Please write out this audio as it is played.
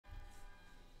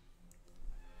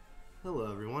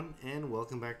Hello, everyone, and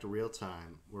welcome back to Real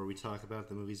Time, where we talk about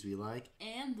the movies we like.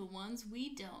 And the ones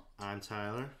we don't. I'm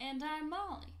Tyler. And I'm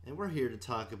Molly. And we're here to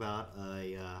talk about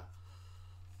a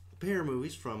pair of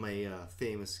movies from a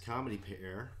famous comedy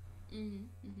pair.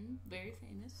 Very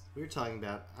famous. We're talking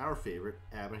about our favorite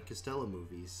Abbott and Costello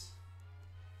movies.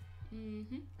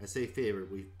 I say favorite,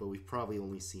 but we've probably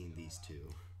only seen these two.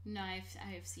 No, I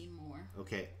have seen more.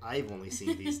 Okay, I've only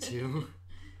seen these two.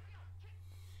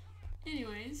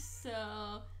 Anyways,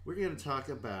 so We're going to talk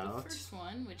about... the first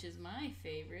one, which is my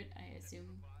favorite. I assume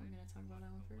we're going to talk about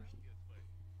that one first.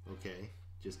 Okay,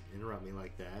 just interrupt me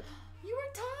like that. You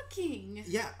were talking!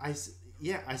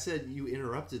 I said you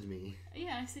interrupted me.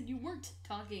 Yeah, I said you weren't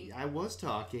talking. I was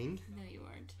talking. No, you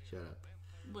weren't. Shut up.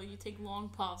 Well, you take long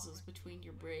pauses between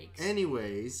your breaks.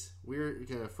 Anyways, we're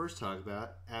going to first talk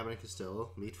about Abbott and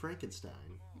Costello Meet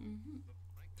Frankenstein.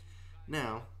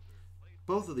 Now,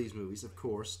 both of these movies, of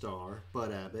course, star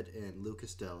Bud Abbott and Lou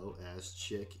Costello as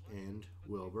Chick and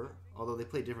Wilbur, although they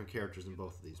play different characters in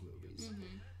both of these movies.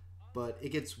 But it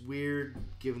gets weird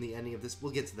given the ending of this.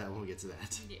 We'll get to that when we get to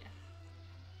that. Yeah.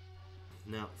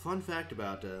 Now, fun fact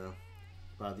about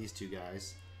these two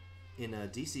guys. In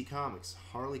DC Comics,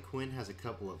 Harley Quinn has a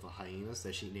couple of hyenas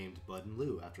that she named Bud and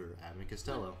Lou after Abbott and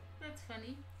Costello. That's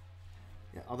funny.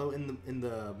 Yeah, although in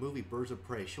the movie Birds of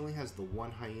Prey, she only has the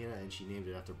one hyena and she named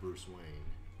it after Bruce Wayne.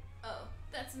 Oh,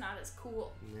 that's not as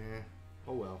cool. Nah,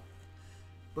 oh well.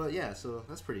 But yeah, so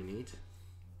that's pretty neat.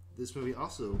 This movie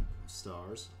also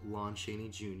stars Lon Chaney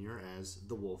Jr. as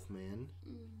the Wolfman,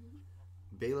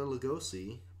 Bela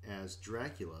Lugosi as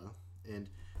Dracula, and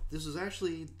this was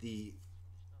actually the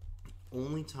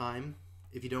only time,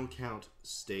 if you don't count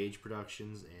stage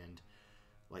productions and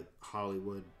like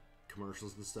Hollywood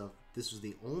commercials and stuff, this was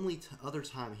the only other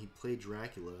time he played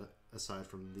Dracula aside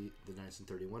from the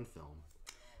 1931 film.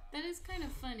 That is kind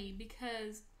of funny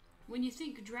because when you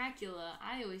think Dracula,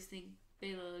 I always think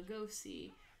Bela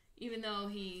Lugosi, even though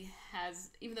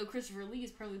Christopher Lee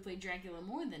has probably played Dracula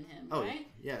more than him, right?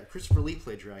 Yeah, Christopher Lee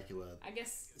played Dracula. I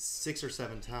guess 6 or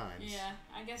 7 times. Yeah,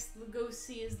 I guess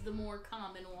Lugosi is the more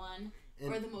common one,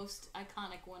 or the most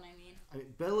iconic one. I mean,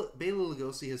 Bela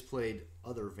Lugosi has played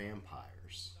other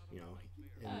vampires,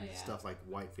 and stuff like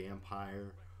White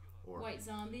Vampire or White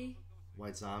Zombie.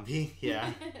 White Zombie,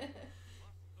 yeah.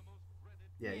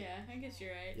 Yeah, I guess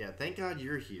you're right. Yeah, thank God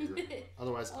you're here.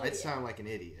 Otherwise, I'd sound like an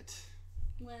idiot.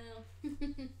 Well.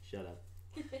 Shut up.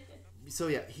 So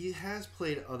yeah, he has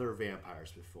played other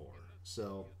vampires before.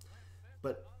 So,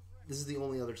 but this is the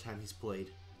only other time he's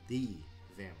played the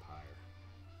vampire.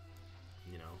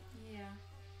 Yeah,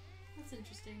 that's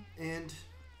interesting. And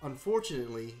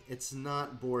unfortunately, it's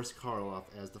not Boris Karloff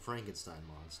as the Frankenstein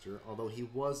monster, although he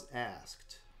was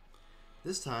asked.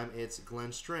 This time it's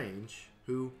Glenn Strange,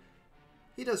 who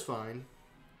he does fine.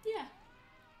 Yeah.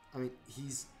 I mean,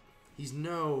 he's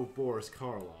no Boris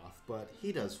Karloff, but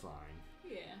he does fine.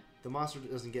 Yeah. The monster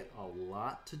doesn't get a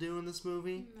lot to do in this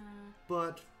movie, Nah.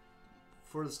 but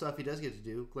for the stuff he does get to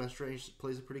do, Glenn Strange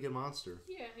plays a pretty good monster.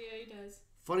 Yeah, he does.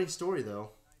 Funny story, though.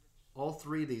 All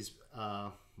 3 of these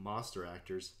monster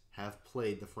actors have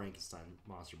played the Frankenstein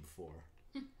monster before.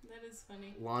 That is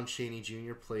funny. Lon Chaney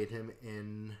Jr. played him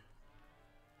in...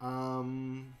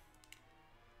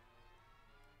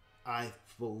 I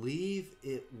believe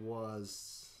it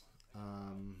was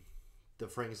the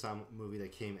Frankenstein movie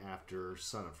that came after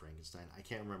Son of Frankenstein. I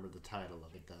can't remember the title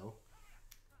of it, though.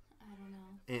 I don't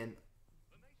know. And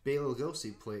Bela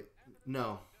Lugosi played...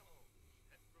 No.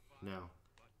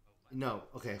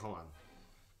 Okay, hold on.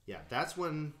 Yeah, that's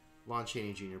when Lon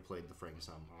Chaney Jr. played the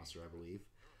Frankenstein monster, I believe.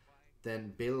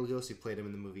 Then Bela Lugosi played him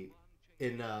in the movie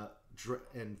in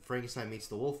Frankenstein Meets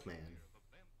the Wolfman.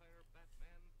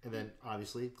 And then,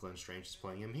 obviously, Glenn Strange is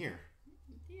playing him here.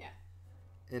 Yeah.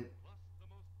 And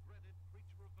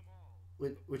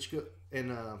with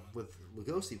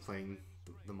Lugosi playing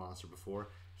the monster before,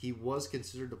 he was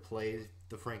considered to play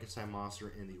the Frankenstein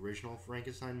monster in the original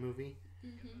Frankenstein movie.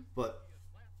 But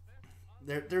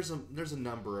there's a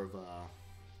number of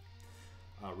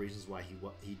reasons why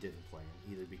he didn't play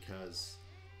him, either because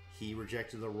he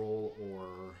rejected the role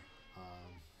or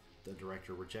the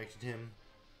director rejected him.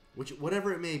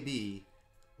 Whatever it may be,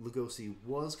 Lugosi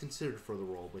was considered for the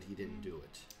role, but he didn't do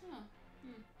it.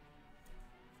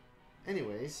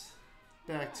 Anyways,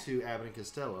 back to Abbott and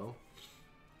Costello.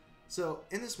 So,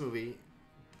 in this movie,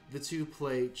 the two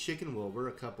play Chick and Wilbur,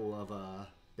 a couple of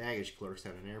baggage clerks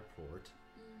at an airport.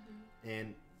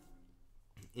 And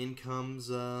in comes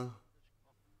the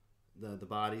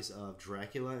bodies of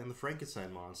Dracula and the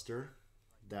Frankenstein monster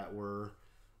that were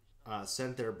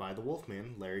sent there by the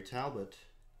Wolfman, Larry Talbot.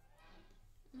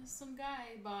 Some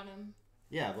guy bought him.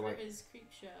 Yeah, but for his creep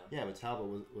show. Yeah, but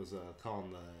Talbot was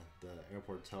calling the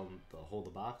airport, telling them to hold the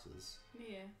boxes.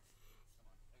 Yeah.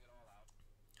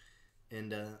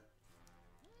 And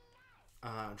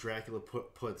Dracula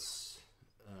puts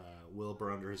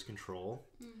Wilbur under his control,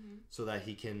 so that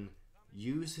he can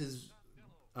use his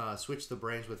switch the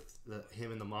brains with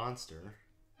him and the monster.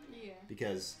 Yeah.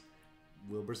 Because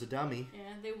Wilbur's a dummy.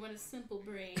 Yeah, they want a simple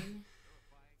brain,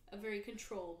 a very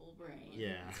controllable brain.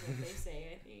 Yeah, that's what they say.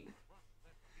 I think.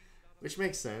 Which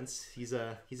makes sense. He's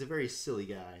a very silly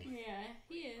guy. Yeah,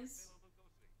 he is.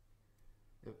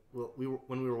 Well,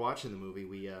 when we were watching the movie,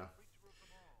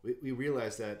 we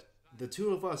realized that the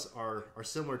two of us are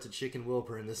similar to Chick and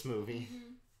Wilbur in this movie.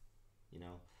 You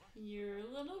know. You're a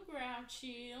little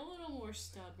grouchy, a little more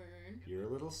stubborn. You're a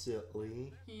little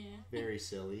silly. Yeah. Very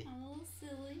silly. I'm a little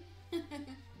silly.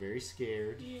 Very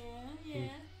scared. Yeah,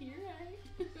 you're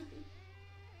right.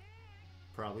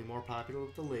 Probably more popular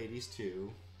with the ladies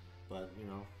too, but you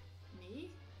know.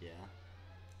 Me? Yeah.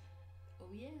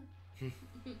 Oh yeah.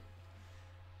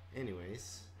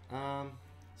 Anyways,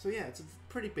 so yeah, it's a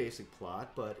pretty basic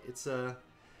plot, but it's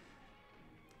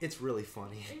really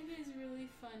funny. It is really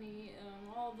funny.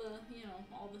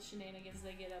 All the shenanigans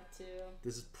they get up to.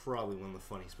 This is probably one of the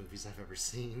funniest movies I've ever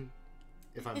seen,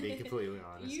 if I'm being completely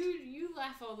honest. You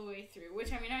laugh all the way through,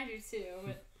 which I mean I do too,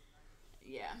 but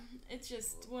yeah, it's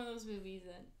just one of those movies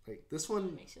that like this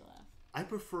one makes you laugh. I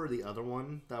prefer the other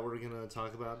one that we're gonna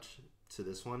talk about to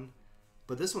this one,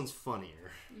 but this one's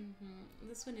funnier.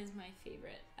 This one is my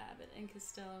favorite Abbott and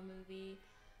Costello movie.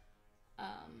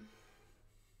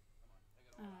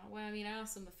 Well, I mean, I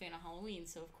also am a fan of Halloween,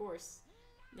 so of course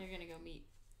they're gonna go meet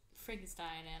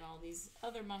Frankenstein and all these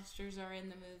other monsters are in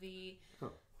the movie.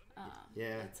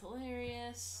 Yeah, it's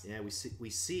hilarious. Yeah, we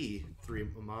see three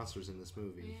monsters in this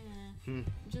movie. Yeah,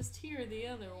 just hear the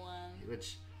other one.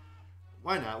 Which,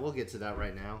 why not? We'll get to that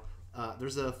right now.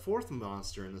 There's a fourth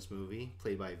monster in this movie,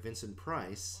 played by Vincent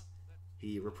Price.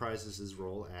 He reprises his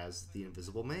role as the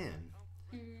Invisible Man.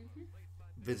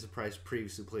 Vincent Price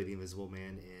previously played the Invisible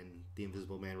Man in The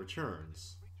Invisible Man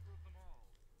Returns.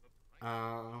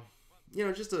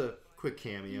 Just a quick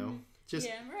cameo. Just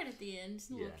right at the end,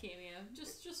 a little cameo,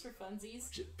 just for funsies.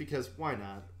 Because why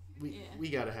not? We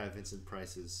gotta have Vincent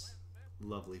Price's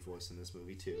lovely voice in this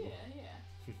movie too.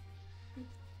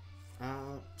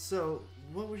 Yeah. So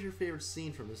what was your favorite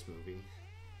scene from this movie?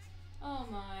 Oh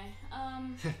my.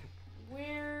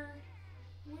 Where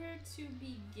to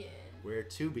begin? Where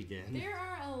to begin? There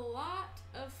are a lot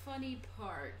of funny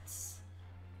parts,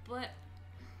 but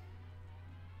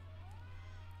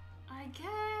I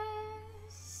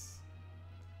guess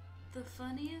the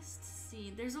funniest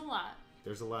scene. There's a lot.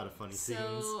 There's a lot of funny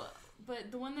scenes.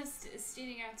 But the one that's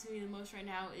standing out to me the most right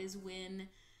now is when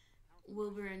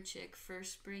Wilbur and Chick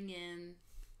first bring in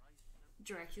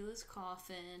Dracula's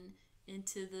coffin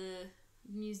into the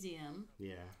museum.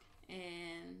 Yeah.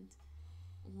 And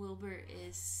Wilbur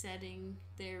is sitting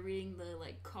there reading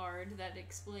the card that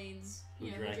explains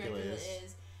who Dracula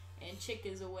is. And Chick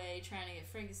is away trying to get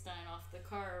Frankenstein off the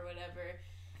car or whatever.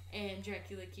 And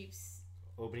Dracula keeps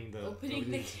opening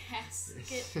the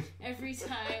casket every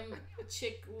time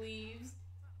Chick leaves.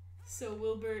 So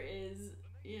Wilbur is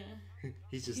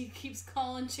he keeps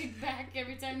calling Chick back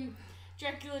every time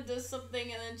Dracula does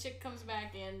something, and then Chick comes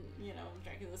back and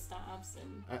Dracula stops.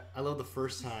 And I love the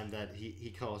first time that he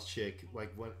calls Chick,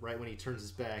 right when he turns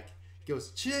his back, he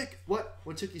goes, "Chick, what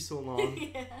took you so long?"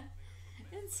 Yeah,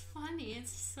 it's funny.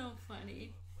 It's so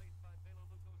funny.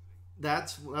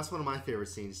 That's one of my favorite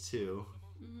scenes too.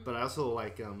 But I also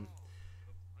like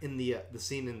in the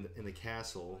scene in the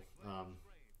castle,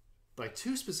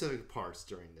 two specific parts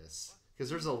during this, because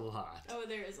there's a lot. Oh,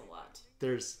 there is a lot.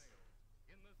 There's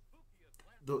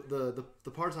the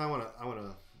parts I want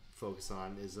to focus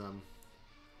on is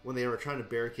when they were trying to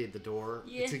barricade the door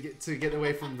to get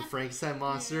away from the Frankenstein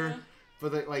monster,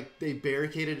 but they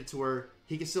barricaded it to where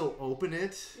he can still open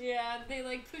it. Yeah, they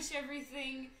push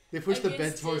everything. They push the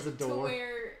bed towards the door to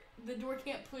where the door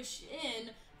can't push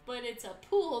in, but it's a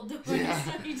pool door, so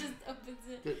he just opens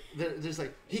it. There's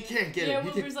he can't get it. Yeah,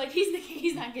 Wilbur's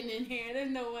he's not getting in here. There's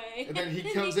no way. And then he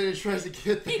comes in and tries to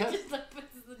get that. He just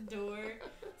opens the door.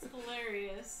 It's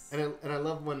hilarious. And I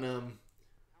love when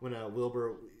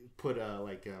Wilbur put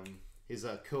his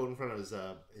coat in front of his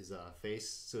face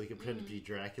so he can pretend to be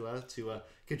Dracula to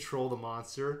control the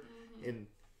monster, and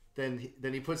then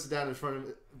he puts it down in front of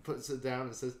it, puts it down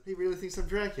and says, "He really thinks I'm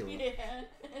Dracula." Yeah.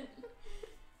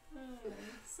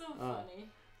 So funny.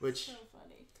 So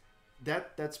funny.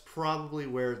 That's probably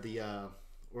where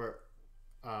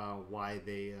why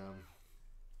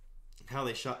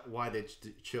they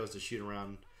chose to shoot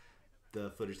around the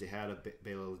footage they had of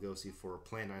Bela Lugosi for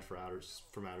Plan 9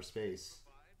 from Outer Space.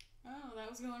 Oh, that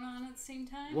was going on at the same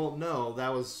time? Well, no,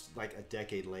 that was like a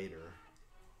decade later.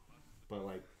 But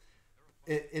like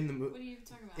in the movie, what are you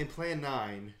talking about? In Plan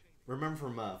 9, remember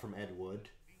from Ed Wood?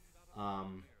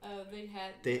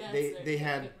 They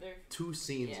had two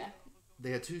scenes. Yeah.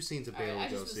 They had 2 scenes of Bela Lugosi. I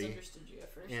just misunderstood you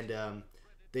at first. And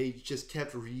they just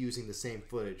kept reusing the same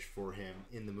footage for him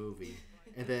in the movie.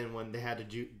 And then when they had to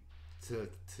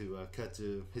cut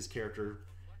to his character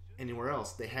anywhere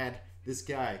else, they had this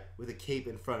guy with a cape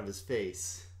in front of his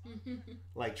face,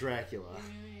 like Dracula,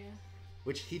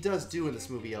 which he does do in this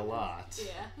movie a lot.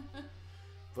 Yeah.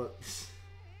 But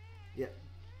yeah,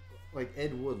 like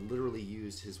Ed Wood literally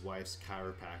used his wife's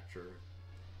chiropractor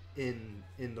in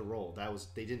the role.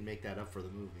 They didn't make that up for the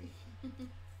movie.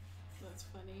 That's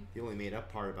funny. The only made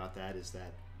up part about that is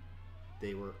that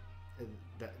they were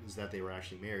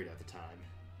actually married at the time,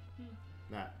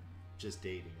 not just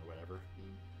dating or whatever.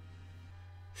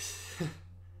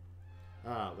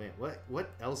 Oh man,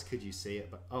 what else could you say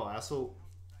about? Oh,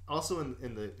 also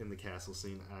in the castle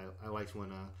scene, I liked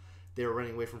when they were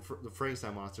running away from the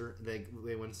Frankenstein monster. They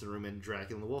went into the room and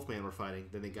Dracula and the Wolfman were fighting.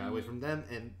 Then they got away from them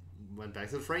and went back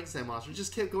to the Frankenstein monster.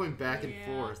 Just kept going back and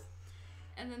forth.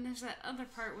 And then there's that other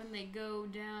part when they go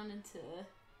down into,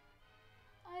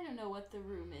 I don't know what the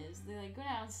room is. They like go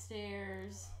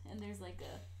downstairs and there's like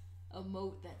a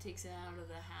moat that takes it out of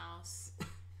the house.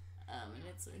 And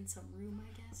it's in some room,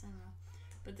 I guess. I don't know.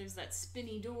 But there's that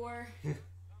spinny door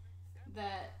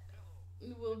that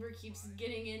Wilbur keeps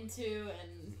getting into,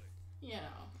 and you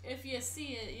know, if you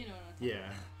see it, you know what I'm talking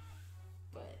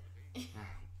about. But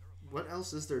what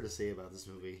else is there to say about this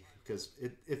movie? Because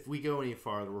if we go any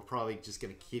farther, we're probably just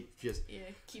gonna keep talking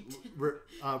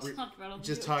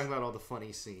about all the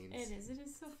funny scenes. It is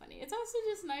so funny. It's also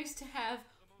just nice to have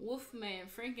Wolfman,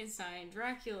 Frankenstein,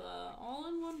 Dracula, all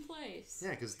in one place.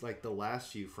 Yeah, because like the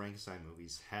last few Frankenstein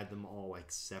movies had them all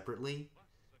like separately.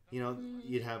 You know,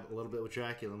 you'd have a little bit with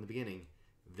Dracula in the beginning,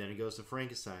 then it goes to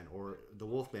Frankenstein or the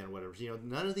Wolfman or whatever. You know,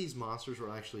 none of these monsters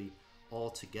were actually all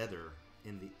together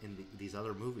in these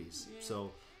other movies. Yeah.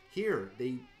 So here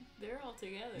they're all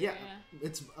together. Yeah,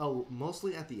 it's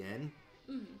mostly at the end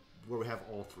where we have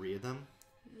all 3 of them.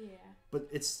 Yeah, but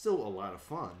it's still a lot of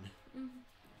fun.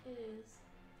 It is.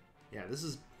 Yeah, this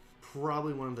is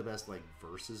probably one of the best like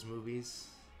versus movies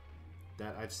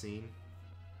that I've seen.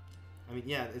 I mean,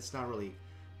 yeah, it's not really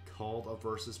called a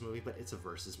versus movie, but it's a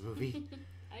versus movie.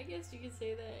 I guess you could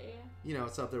say that, yeah. You know,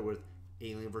 it's up there with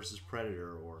Alien versus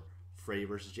Predator or Freddy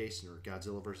versus Jason or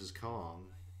Godzilla versus Kong.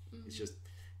 It's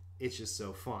just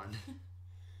so fun.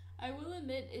 I will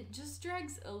admit, it just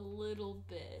drags a little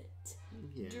bit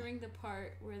during the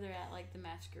part where they're at like the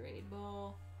masquerade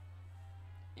ball,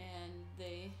 and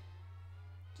they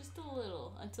just a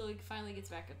little until it finally gets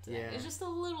back up to that. It's just a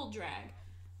little drag,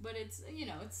 but it's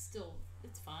it's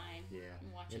fine. Yeah,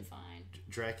 and watch it fine.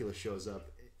 Dracula shows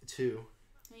up too.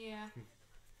 Yeah.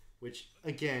 Which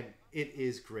again, it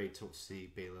is great to see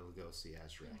Bela Lugosi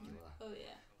as Dracula. Oh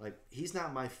yeah. Like he's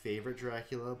not my favorite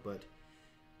Dracula, but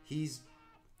he's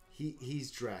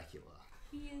Dracula.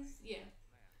 He is, yeah.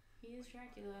 He is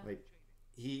Dracula. Like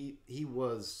he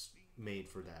was made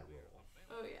for that role.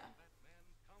 Oh yeah.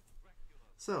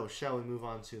 So, shall we move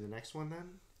on to the next one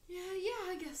then? Yeah,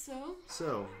 I guess so.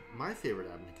 So, my favorite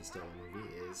Abbott and Costello movie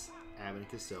is Abbott and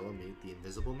Costello Meet the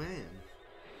Invisible Man.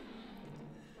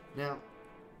 Now,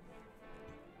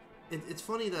 it's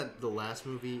funny that the last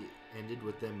movie ended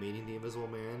with them meeting the Invisible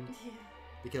Man. Yeah.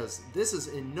 Because this is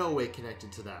in no way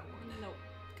connected to that one. No,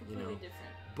 completely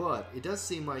different. But it does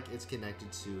seem like it's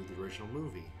connected to the original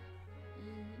movie.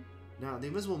 Now, the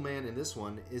Invisible Man in this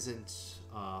one isn't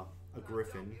a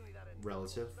Griffin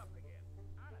relative.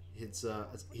 He's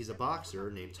a boxer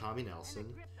named Tommy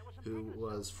Nelson who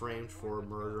was framed for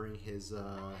murdering his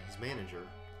manager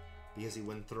because he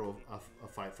wouldn't throw a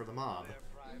fight for the mob.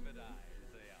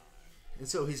 And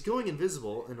so he's going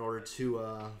invisible in order to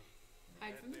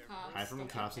hide from the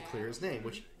cops and clear his name,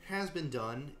 which has been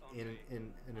done in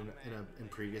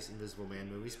previous Invisible Man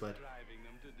movies, but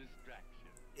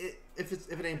if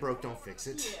it ain't broke, don't fix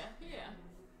it. Yeah.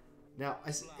 Now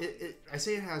I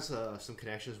say it has some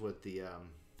connections with the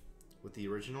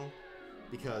original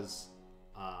because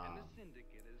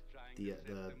the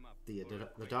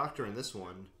doctor in this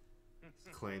one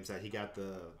claims that he got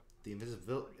the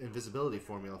invisibility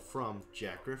formula from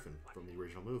Jack Griffin from the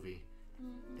original movie,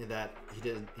 and that he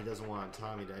doesn't want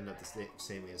Tommy to end up the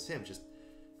same way as him, just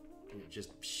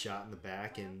shot in the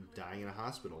back and dying in a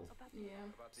hospital. Yeah.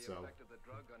 So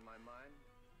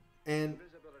And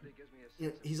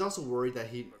he's also worried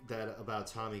that about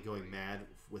Tommy going mad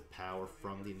with power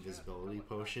from the invisibility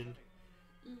potion,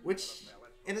 which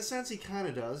in a sense he kind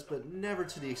of does, but never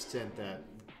to the extent that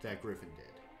Griffin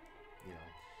did. You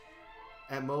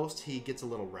know, at most he gets a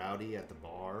little rowdy at the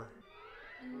bar,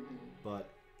 but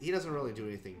he doesn't really do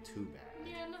anything too bad.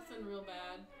 Yeah, nothing real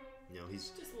bad. You know, he's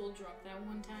just a little drunk that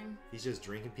one time. He's just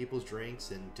drinking people's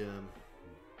drinks and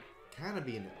kind of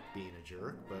being a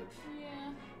jerk, but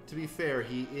yeah. To be fair,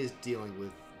 he is dealing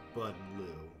with Bud and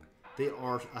Lou. They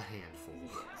are a handful.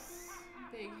 Yes.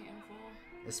 Big handful.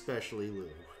 Especially Lou.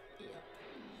 Yep.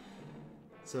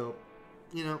 So,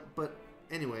 you know, but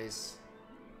anyways,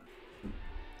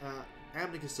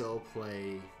 Abbott and Costello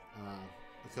play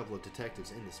a couple of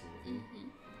detectives in this movie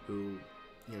who,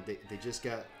 you know, they just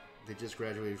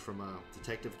graduated from a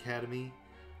detective academy,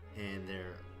 and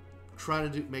they're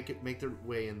trying to make their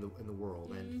way in the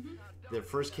world. And their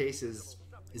first case is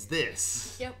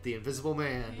this. Yep. The Invisible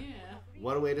Man. Yeah.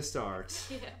 What a way to start.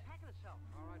 Yeah.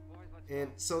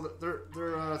 And so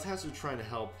they're tasked with trying to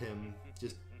help him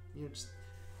just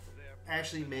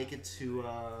actually make it to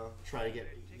try to get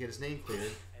his name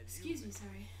cleared. Excuse me,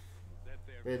 sorry.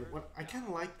 And what I kind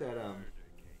of like that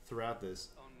throughout this,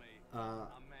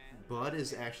 Bud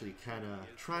is actually kind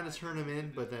of trying to turn him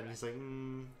in, but then he's like,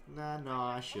 no,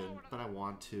 I shouldn't, but I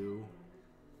want to.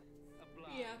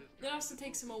 Yeah, it also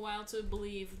takes him a while to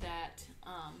believe that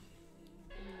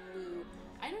Lou.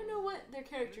 I don't know what their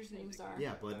characters' names are.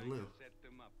 Yeah, Bud and Lou.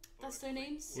 That's their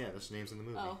names? Yeah, that's their names in the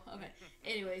movie. Oh, okay.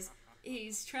 Anyways,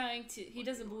 he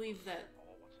doesn't believe that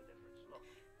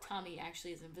Tommy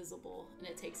actually is invisible, and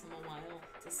it takes him a while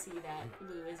to see that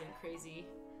Lou isn't crazy.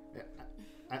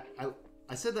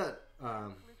 I said that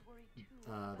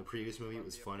the previous movie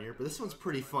was funnier, but this one's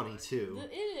pretty funny too.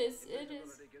 It is.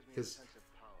 Because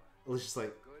it was just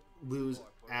like Lou's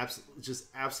just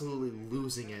absolutely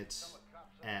losing it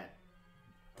at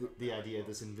the idea of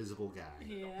this invisible guy.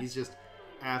 Yeah. He's just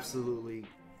absolutely...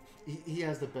 He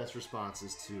has the best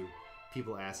responses to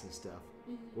people asking stuff.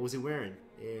 What was he wearing?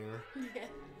 Air. Yeah.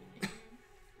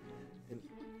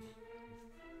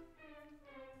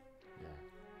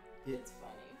 It's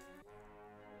funny.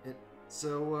 And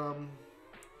so,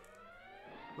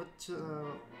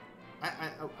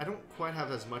 I don't quite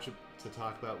have as much to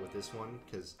talk about with this one,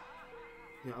 because,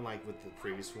 you know, unlike with the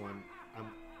previous one, I'm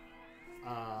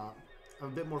a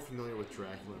bit more familiar with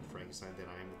Dracula and Frankenstein than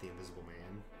I am with the Invisible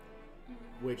Man,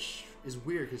 which is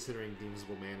weird considering the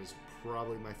Invisible Man is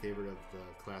probably my favorite of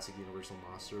the classic Universal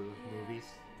monster movies.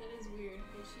 That is weird.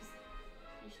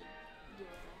 You should do it.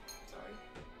 Sorry.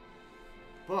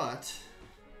 But,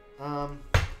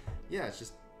 yeah, it's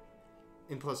just,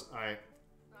 and plus I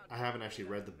haven't actually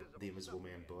read the Invisible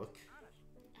Man book.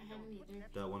 I haven't either.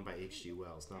 The one by H.G.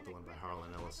 Wells, not the one by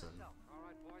Harlan Ellison.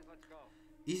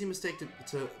 Easy mistake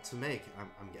to make,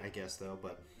 I guess, though,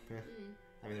 but, I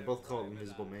mean, they're both called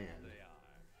Invisible Man.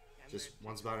 Just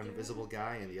one's about an invisible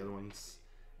guy, and the other one's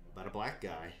about a black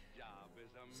guy.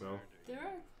 So. There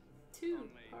are two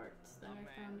parts that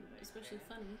I found especially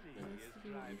funny, if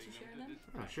you want me to share them.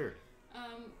 Oh, sure.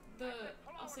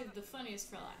 I'll save the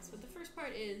funniest for last, but the first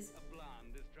part is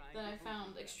that I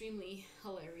found extremely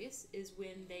hilarious is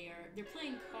when they're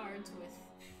playing cards with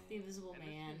the Invisible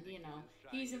Man. You know,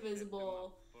 he's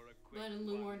invisible, Bud and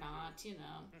Lou are not. You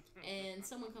know, and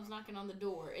someone comes knocking on the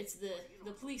door. It's the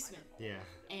policeman. Yeah.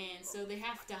 And so they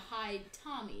have to hide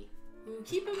Tommy. Who,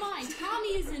 keep in mind,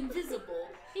 Tommy is invisible.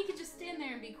 He could just stand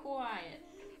there and be quiet.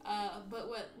 But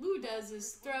what Lou does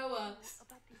is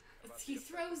he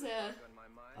throws a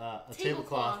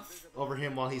tablecloth over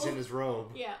him while he's in his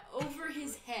robe. Yeah, over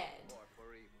his head.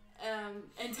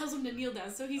 And tells him to kneel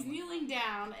down. So he's kneeling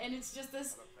down, and it's just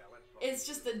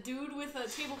a dude with a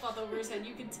tablecloth over his head.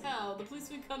 You can tell. The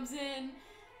policeman comes in,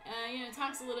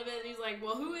 talks a little bit, and he's like,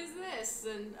 well, who is this?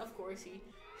 And of course he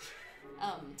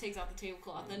takes out the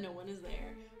tablecloth, and no one is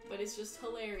there. But it's just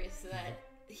hilarious that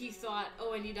he thought,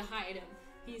 oh, I need to hide him.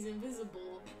 He's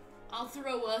invisible. I'll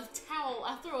throw a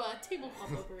tablecloth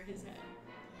over his head.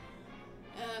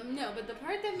 No, but the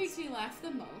part that makes me laugh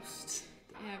the most,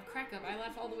 crack up, I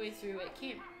laugh all the way through it,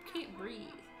 can't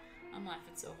breathe. I'm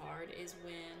laughing so hard, is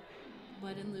when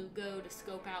Bud and Lou go to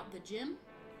scope out the gym.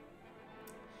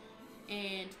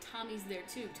 And Tommy's there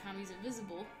too. Tommy's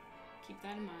invisible. Keep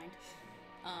that in mind.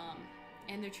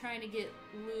 And they're trying to get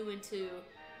Lou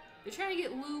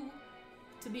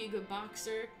to be a good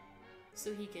boxer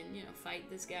so he can, fight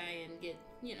this guy and get,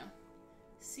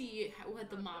 see what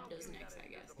the mob does next, I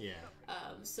guess. Yeah.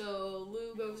 So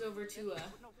Lou goes over to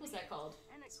what's that called?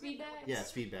 Speed bag? Yeah,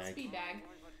 speed bag. Speed bag.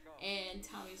 And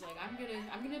Tommy's like, I'm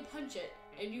gonna punch it,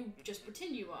 and you just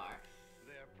pretend you are.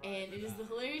 And it is the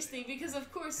hilarious thing because,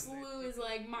 of course, Lou is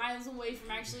like miles away from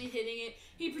actually hitting it.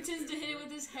 He pretends to hit it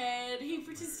with his head. He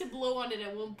pretends to blow on it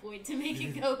at one point to make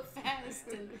it go fast.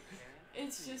 And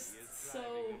it's just so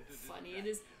funny. It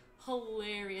is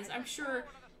hilarious. I'm sure,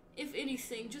 if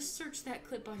anything, just search that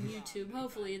clip on YouTube.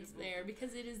 Hopefully it's there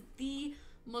because it is the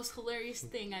most hilarious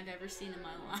thing I've ever seen in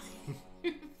my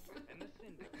life.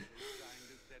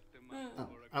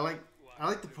 I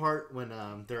like the part when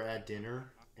they're at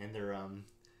dinner and they're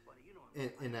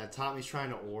and Tommy's trying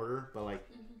to order, but like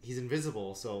he's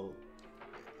invisible, so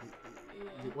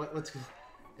what's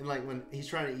and like when he's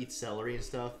trying to eat celery and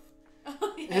stuff.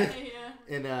 Oh yeah,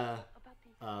 yeah.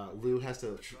 And Lou has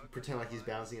to pretend like he's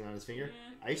bouncing it on his finger.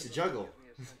 Yeah. I used to juggle.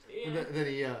 Yeah. And then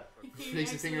he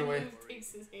takes his finger away.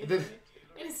 Takes his hand away.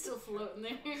 And it's still floating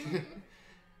there.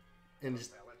 And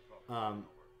just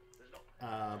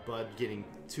Bud getting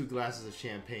 2 glasses of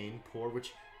champagne poured,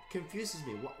 which confuses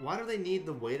me. Why do they need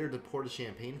the waiter to pour the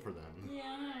champagne for them? Yeah,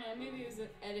 I don't know. Maybe it was an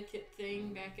etiquette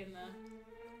thing back in the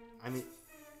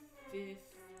 50s.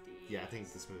 Yeah, I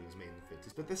think this movie was made in the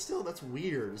 50s. But that's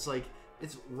weird. It's like,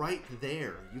 it's right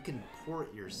there. You can pour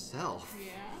it yourself.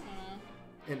 Yeah, I don't know.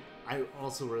 And I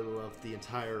also really love the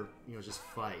entire, just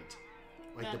fight.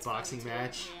 Like That's the boxing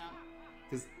match. Yeah.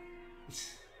 Because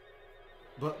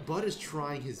Bud is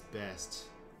trying his best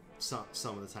some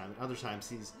of the time. Other times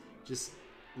he's just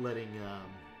letting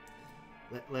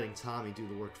Tommy do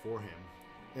the work for him.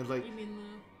 And like, you mean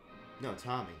Lou? No,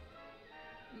 Tommy.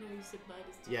 No, you said Bud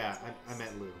is doing Yeah, his best. I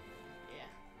meant Lou. Yeah.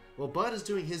 Well, Bud is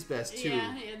doing his best too.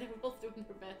 Yeah, they're both doing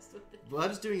their best with it.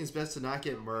 Bud is doing his best to not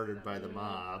get murdered by the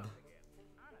mob.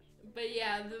 But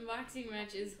yeah, the boxing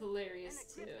match is hilarious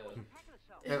too.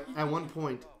 At one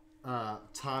point,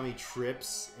 Tommy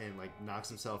trips and like knocks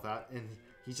himself out, and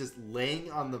he's just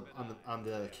laying on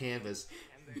the canvas,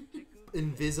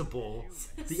 invisible.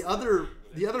 The other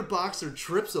boxer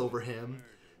trips over him.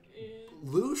 Yeah.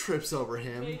 Lou trips over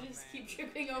him. They just keep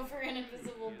tripping over an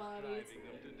invisible body. It's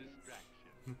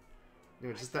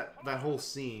hilarious. Just that whole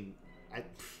scene,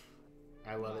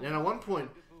 I love it. And at one point,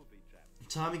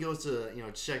 Tommy goes to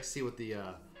check to see what the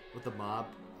mob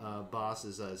boss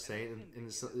is saying, and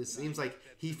it seems like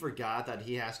he forgot that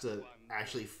he has to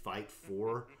actually fight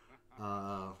for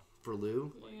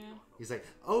Lou. Yeah. He's like,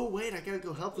 oh wait, I gotta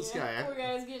go help this guy. Poor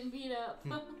guy's getting beat up.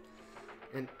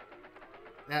 And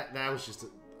that was just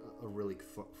a really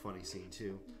funny scene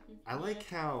too. I like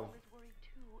how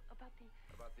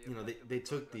they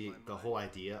took the whole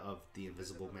idea of the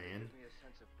Invisible Man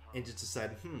and just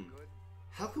decided,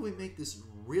 how can we make this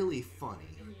really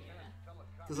funny?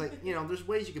 Because there's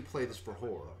ways you could play this for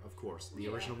horror, of course. The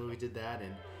original movie did that,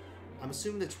 and I'm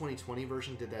assuming the 2020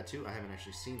 version did that too. I haven't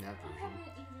actually seen that version.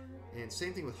 And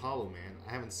same thing with Hollow Man.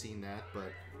 I haven't seen that,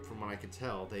 but from what I can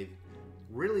tell, they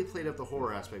really played up the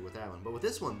horror aspect with that one. But with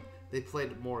this one, they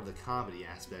played more of the comedy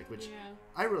aspect, which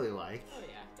I really like. Oh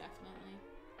yeah, definitely.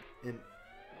 And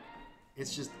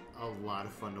it's just a lot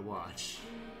of fun to watch.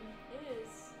 It is.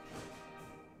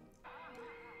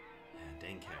 Yeah,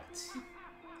 dang cats.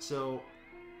 So,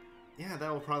 yeah,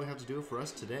 that will probably have to do it for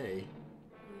us today.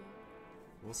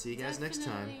 We'll see you guys next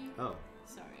time. Oh.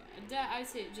 Sorry. I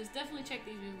say just definitely check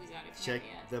these movies out if you Check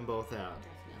haven't yet. them both out.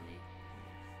 Definitely.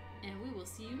 And we will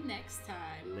see you next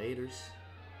time. Laters.